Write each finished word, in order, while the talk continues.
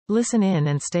Listen in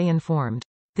and stay informed.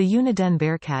 The Uniden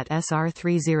Bearcat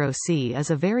SR30C is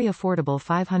a very affordable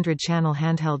 500-channel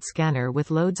handheld scanner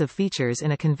with loads of features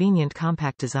in a convenient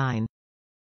compact design.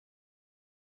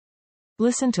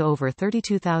 Listen to over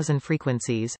 32,000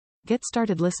 frequencies. Get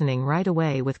started listening right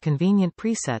away with convenient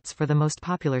presets for the most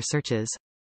popular searches.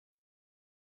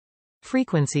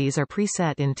 Frequencies are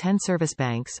preset in 10 service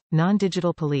banks: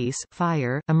 non-digital police,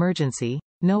 fire, emergency,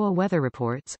 NOAA weather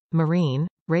reports, marine,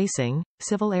 racing,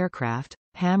 civil aircraft,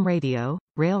 ham radio,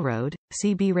 railroad,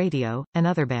 CB radio, and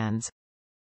other bands.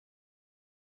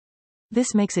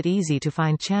 This makes it easy to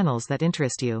find channels that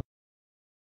interest you.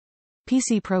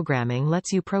 PC programming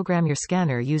lets you program your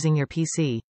scanner using your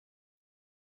PC.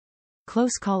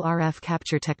 Close call RF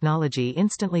capture technology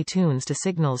instantly tunes to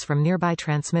signals from nearby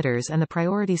transmitters, and the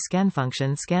priority scan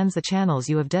function scans the channels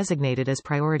you have designated as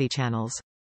priority channels.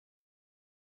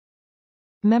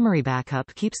 Memory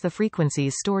backup keeps the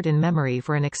frequencies stored in memory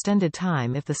for an extended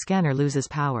time if the scanner loses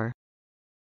power.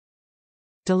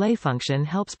 Delay function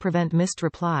helps prevent missed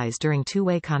replies during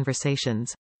two-way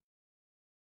conversations.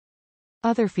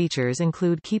 Other features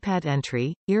include keypad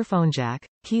entry, earphone jack,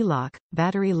 key lock,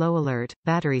 battery low alert,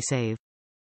 battery save.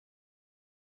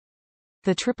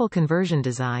 The triple conversion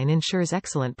design ensures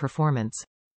excellent performance.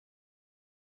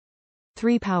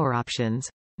 3 power options.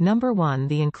 Number 1.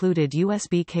 The included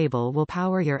USB cable will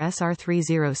power your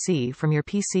SR30C from your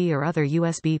PC or other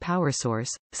USB power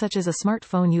source, such as a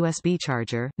smartphone USB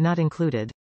charger, not included.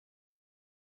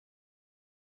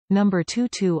 Number 2.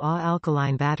 2Ah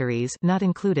alkaline batteries, not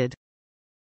included.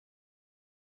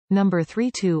 Number 3.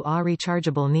 2Ah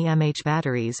rechargeable NIMH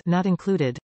batteries, not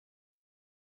included.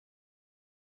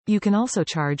 You can also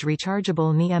charge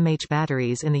rechargeable NIMH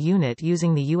batteries in the unit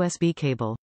using the USB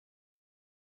cable.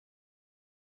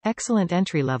 Excellent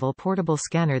entry-level portable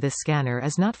scanner. This scanner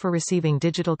is not for receiving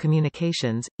digital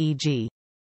communications, e.g.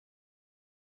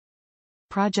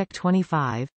 Project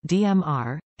 25,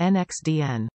 DMR,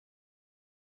 NXDN.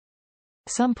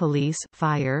 Some police,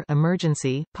 fire,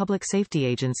 emergency, public safety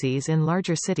agencies in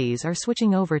larger cities are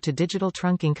switching over to digital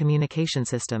trunking communication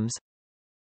systems.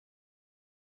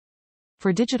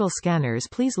 For digital scanners,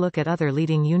 please look at other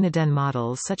leading Uniden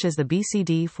models such as the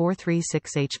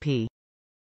BCD436HP.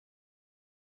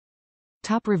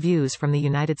 Top reviews from the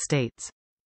United States.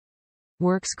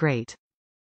 Works great.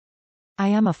 I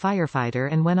am a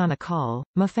firefighter, and when on a call,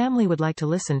 my family would like to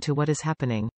listen to what is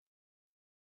happening.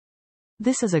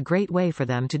 This is a great way for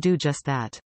them to do just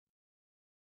that.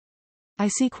 I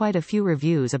see quite a few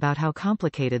reviews about how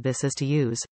complicated this is to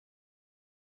use.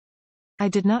 I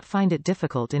did not find it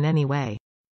difficult in any way.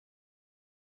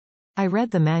 I read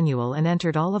the manual and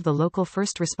entered all of the local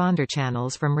first responder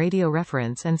channels from radio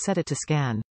reference and set it to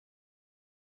scan.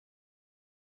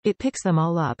 It picks them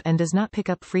all up and does not pick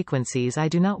up frequencies I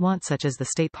do not want, such as the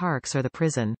state parks or the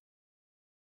prison.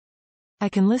 I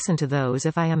can listen to those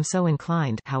if I am so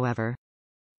inclined, however.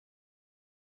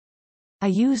 I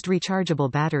used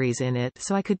rechargeable batteries in it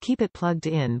so I could keep it plugged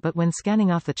in, but when scanning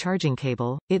off the charging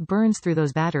cable, it burns through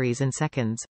those batteries in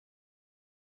seconds.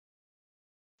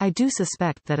 I do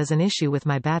suspect that is an issue with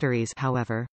my batteries,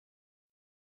 however.